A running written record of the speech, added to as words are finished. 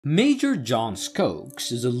Major John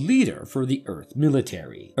Skokes is a leader for the Earth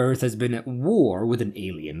military. Earth has been at war with an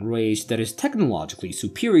alien race that is technologically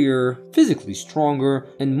superior, physically stronger,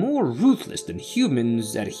 and more ruthless than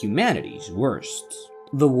humans at humanity's worst.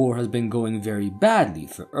 The war has been going very badly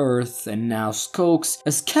for Earth, and now Skokes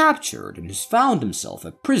has captured and has found himself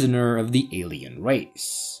a prisoner of the alien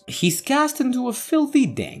race. He's cast into a filthy,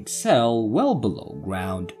 dank cell well below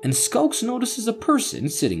ground, and Skokes notices a person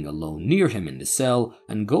sitting alone near him in the cell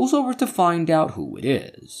and goes over to find out who it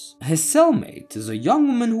is. His cellmate is a young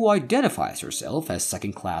woman who identifies herself as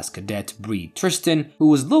second-class cadet Bree Tristan, who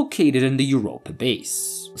was located in the Europa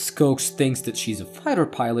base. Skokes thinks that she's a fighter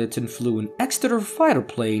pilot and flew an Exeter fighter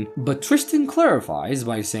plane, but Tristan clarifies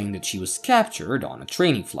by saying that she was captured on a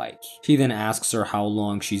training flight. He then asks her how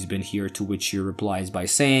long she's been here, to which she replies by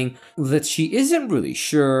saying that she isn't really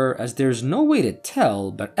sure as there's no way to tell,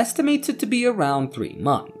 but estimates it to be around 3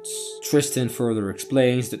 months. Tristan further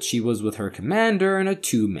explains that she was with her commander and a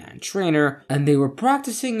 2-man trainer, and they were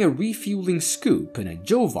practicing a refueling scoop in a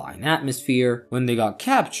Jovine atmosphere when they got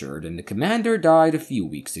captured, and the commander died a few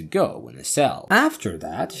weeks ago in a cell. After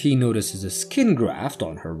that, he notices a skin graft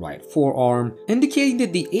on her right forearm, indicating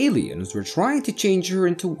that the aliens were trying to change her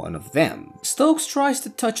into one of them. Skokes tries to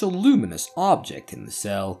touch a luminous object in the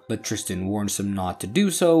cell, but Tristan warns him not to do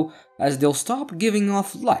so, as they'll stop giving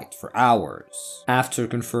off light for hours. After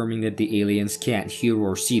confirming that the aliens can't hear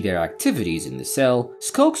or see their activities in the cell,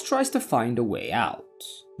 Skokes tries to find a way out.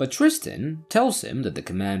 But Tristan tells him that the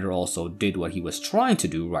commander also did what he was trying to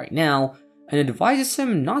do right now, and advises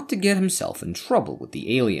him not to get himself in trouble with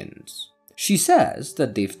the aliens. She says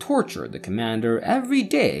that they've tortured the commander every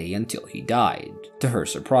day until he died. To her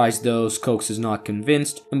surprise though, Skokes is not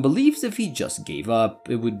convinced and believes if he just gave up,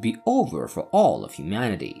 it would be over for all of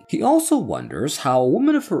humanity. He also wonders how a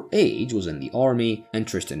woman of her age was in the army, and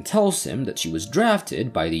Tristan tells him that she was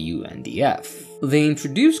drafted by the UNDF. They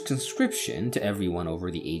introduced conscription to everyone over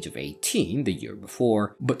the age of 18 the year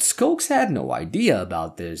before, but Skokes had no idea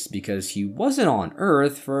about this because he wasn't on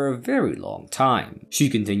Earth for a very long time. She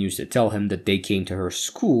continues to tell him that they came to her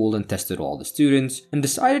school and tested all the students and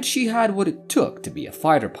decided she had what it took to be a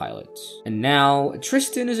fighter pilot. And now,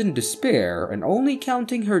 Tristan is in despair and only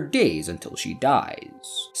counting her days until she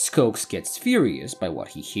dies. Skokes gets furious by what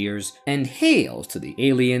he hears and hails to the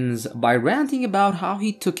aliens by ranting about how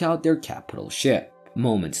he took out their capital ship.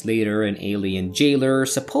 Moments later, an alien jailer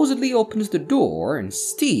supposedly opens the door and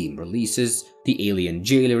steam releases. The alien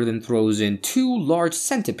jailer then throws in 2 large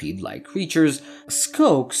centipede-like creatures.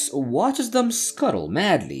 Skokes watches them scuttle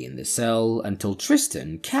madly in the cell until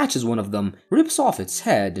Tristan catches one of them, rips off its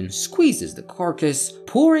head, and squeezes the carcass,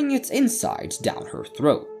 pouring its insides down her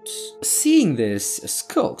throat. Seeing this,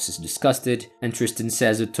 Skokes is disgusted, and Tristan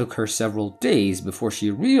says it took her several days before she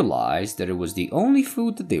realized that it was the only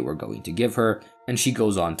food that they were going to give her, and she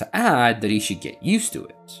goes on to add that he should get used to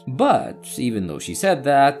it. But, even though she said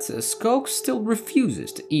that, Skokes still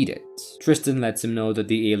refuses to eat it. Tristan lets him know that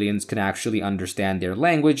the aliens can actually understand their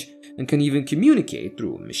language and can even communicate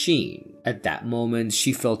through a machine. At that moment,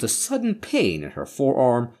 she felt a sudden pain in her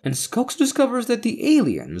forearm, and Skokes discovers that the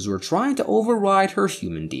aliens were trying to override her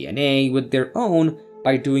human DNA with their own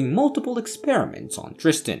by doing multiple experiments on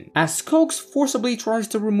Tristan. As Skokes forcibly tries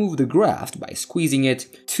to remove the graft by squeezing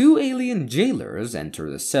it, 2 alien jailers enter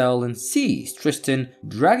the cell and seize Tristan,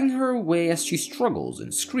 dragging her away as she struggles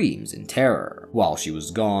and screams in terror. While she was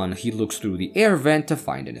gone, he looks through the air vent to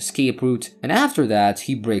find an escape route, and after that,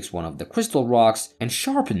 he breaks one of the crystal rocks and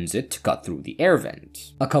sharpens it to cut through the air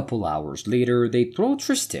vent. A couple hours later, they throw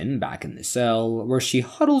Tristan back in the cell, where she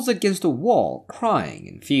huddles against a wall, crying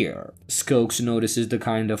in fear. Skokes notices the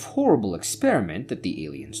kind of horrible experiment that the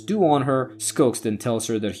aliens do on her. Skokes then tells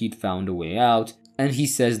her that he'd found a way out, and he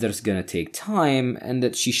says that it's gonna take time and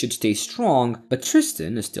that she should stay strong, but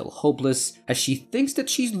Tristan is still hopeless as she thinks that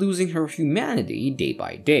she's losing her humanity day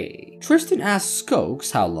by day. Tristan asks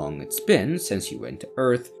Skokes how long it's been since he went to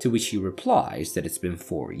Earth, to which he replies that it's been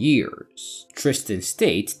 4 years. Tristan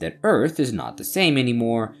states that Earth is not the same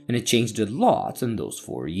anymore, and it changed a lot in those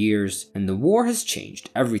 4 years, and the war has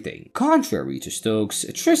changed everything. Contrary to Skokes,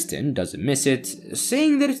 Tristan doesn't miss it,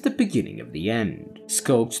 saying that it's the beginning of the end.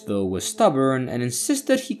 Skokes, though, was stubborn and insists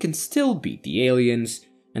that he can still beat the aliens,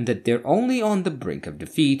 and that they're only on the brink of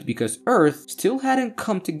defeat because Earth still hadn't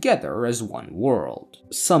come together as one world.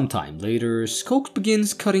 Sometime later, Skokes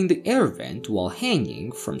begins cutting the air vent while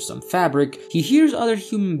hanging from some fabric. He hears other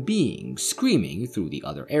human beings screaming through the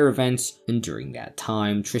other air vents, and during that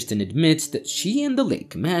time, Tristan admits that she and the late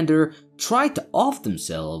commander tried to off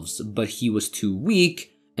themselves, but he was too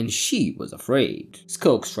weak and she was afraid.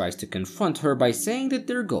 Skokes tries to confront her by saying that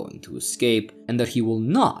they're going to escape and that he will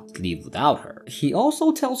not leave without her. He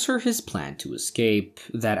also tells her his plan to escape,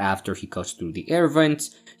 that after he cuts through the air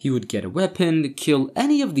vents, he would get a weapon, kill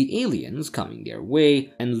any of the aliens coming their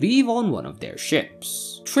way, and leave on one of their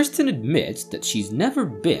ships. Tristan admits that she's never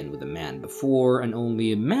been with a man before and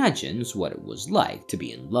only imagines what it was like to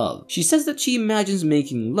be in love. She says that she imagines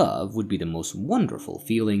making love would be the most wonderful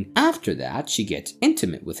feeling. After that, she gets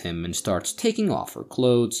intimate with him and starts taking off her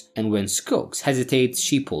clothes, and when Skokes hesitates,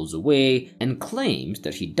 she pulls away and claims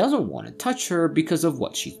that he doesn't want to touch her because of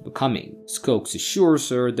what she's becoming. Skokes assures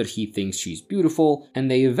her that he thinks she's beautiful, and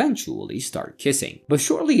they eventually start kissing. But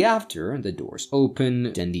shortly after, the doors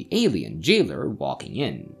open and the alien jailer walking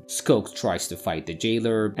in. Skokes tries to fight the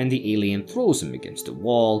jailer, and the alien throws him against a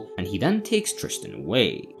wall, and he then takes Tristan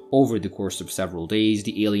away. Over the course of several days,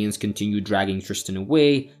 the aliens continue dragging Tristan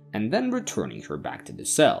away and then returning her back to the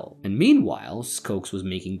cell. And meanwhile, Skokes was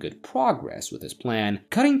making good progress with his plan,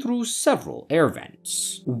 cutting through several air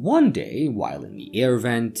vents. One day, while in the air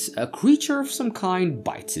vent, a creature of some kind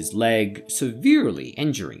bites his leg, severely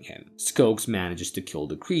injuring him. Skokes manages to kill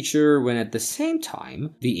the creature when at the same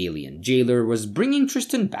time, the alien jailer was bringing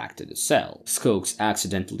Tristan back to the cell. Skokes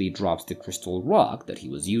accidentally drops the crystal rock that he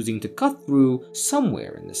was using to cut through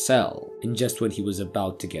somewhere in the cell. And just when he was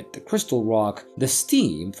about to get the crystal rock, the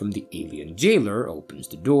steam from the alien jailer opens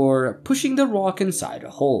the door, pushing the rock inside a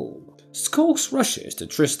hole. Skokes rushes to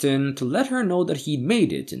Tristan to let her know that he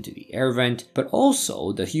made it into the air vent, but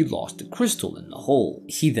also that he lost the crystal in the hole.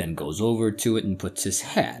 He then goes over to it and puts his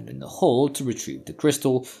hand in the hole to retrieve the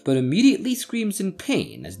crystal, but immediately screams in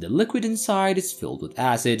pain as the liquid inside is filled with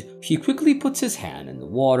acid. He quickly puts his hand in the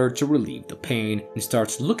water to relieve the pain and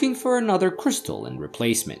starts looking for another crystal in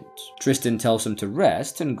replacement. Tristan tells him to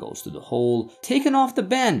rest and goes to the hole, taking off the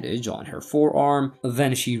bandage on her forearm.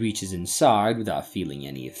 Then she reaches inside without feeling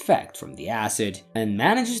any effect from the acid and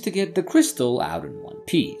manages to get the crystal out in one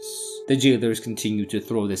piece. The jailers continue to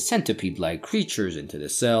throw the centipede-like creatures into the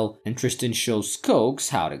cell, and Tristan shows Skokes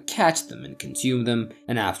how to catch them and consume them,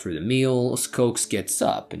 and after the meal, Skokes gets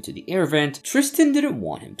up into the air vent. Tristan didn't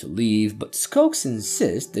want him to leave, but Skokes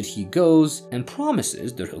insists that he goes and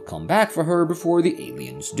promises that he'll come back for her before the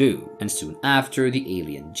aliens do. And soon after, the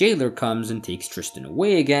alien jailer comes and takes Tristan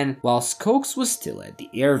away again, while Skokes was still at the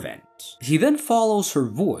air vent. He then follows her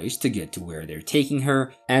voice to get to where they're taking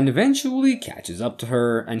her, and eventually catches up to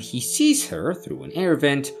her, and he sees her through an air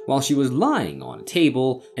vent while she was lying on a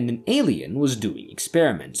table and an alien was doing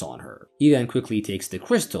experiments on her. He then quickly takes the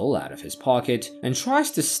crystal out of his pocket and tries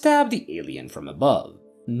to stab the alien from above.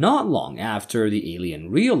 Not long after, the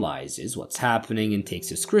alien realizes what's happening and takes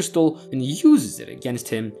his crystal and uses it against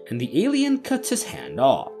him, and the alien cuts his hand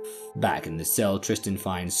off. Back in the cell, Tristan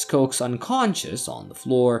finds Skokes unconscious on the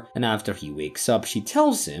floor, and after he wakes up, she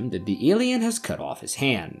tells him that the alien has cut off his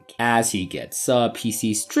hand. As he gets up, he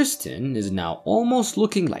sees Tristan is now almost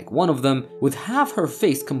looking like one of them, with half her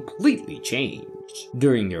face completely changed.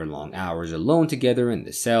 During their long hours alone together in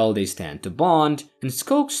the cell, they stand to bond, and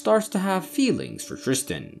Skokes starts to have feelings for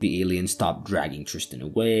Tristan. The aliens stop dragging Tristan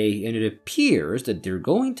away, and it appears that they're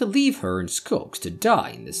going to leave her and Skokes to die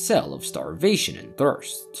in the cell of starvation and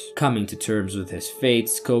thirst. Coming to terms with his fate,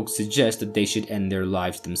 Skokes suggests that they should end their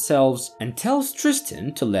lives themselves, and tells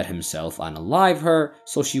Tristan to let himself unalive her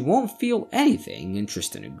so she won't feel anything, and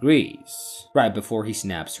Tristan agrees. Right before he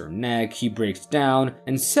snaps her neck, he breaks down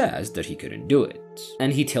and says that he couldn't do it.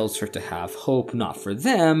 And he tells her to have hope not for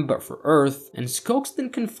them, but for Earth, and Skokes then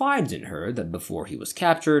confides in her that before he was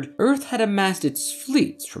captured, Earth had amassed its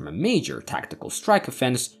fleets from a major tactical strike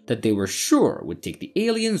offense that they were sure would take the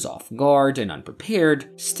aliens off guard and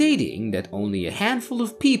unprepared, stating that only a handful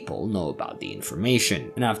of people know about the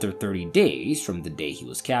information. And after 30 days from the day he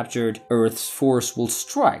was captured, Earth's force will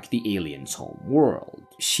strike the aliens' home world.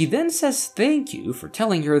 She then says thank you for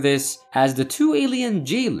telling her this as the two alien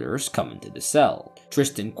jailers come into the cell.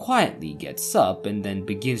 Tristan quietly gets up and then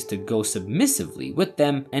begins to go submissively with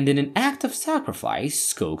them, and in an act of sacrifice,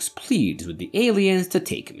 Skokes pleads with the aliens to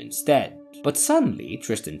take him instead. But suddenly,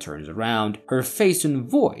 Tristan turns around, her face and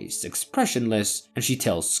voice expressionless, and she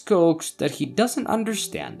tells Skokes that he doesn't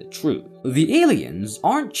understand the truth. The aliens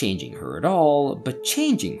aren't changing her at all, but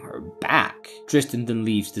changing her back. Tristan then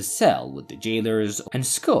leaves the cell with the jailers, and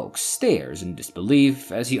Skokes stares in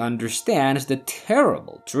disbelief as he understands the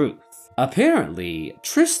terrible truth. Apparently,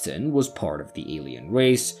 Tristan was part of the alien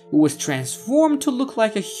race who was transformed to look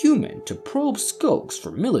like a human to probe Skokes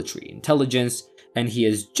for military intelligence, and he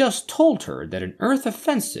has just told her that an Earth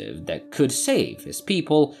offensive that could save his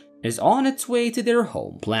people is on its way to their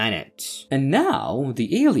home planet. And now,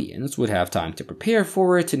 the aliens would have time to prepare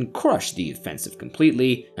for it and crush the offensive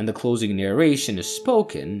completely, and the closing narration is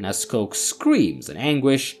spoken as Skokes screams in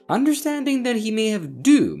anguish, understanding that he may have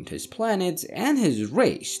doomed his planet and his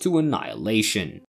race to annihilation.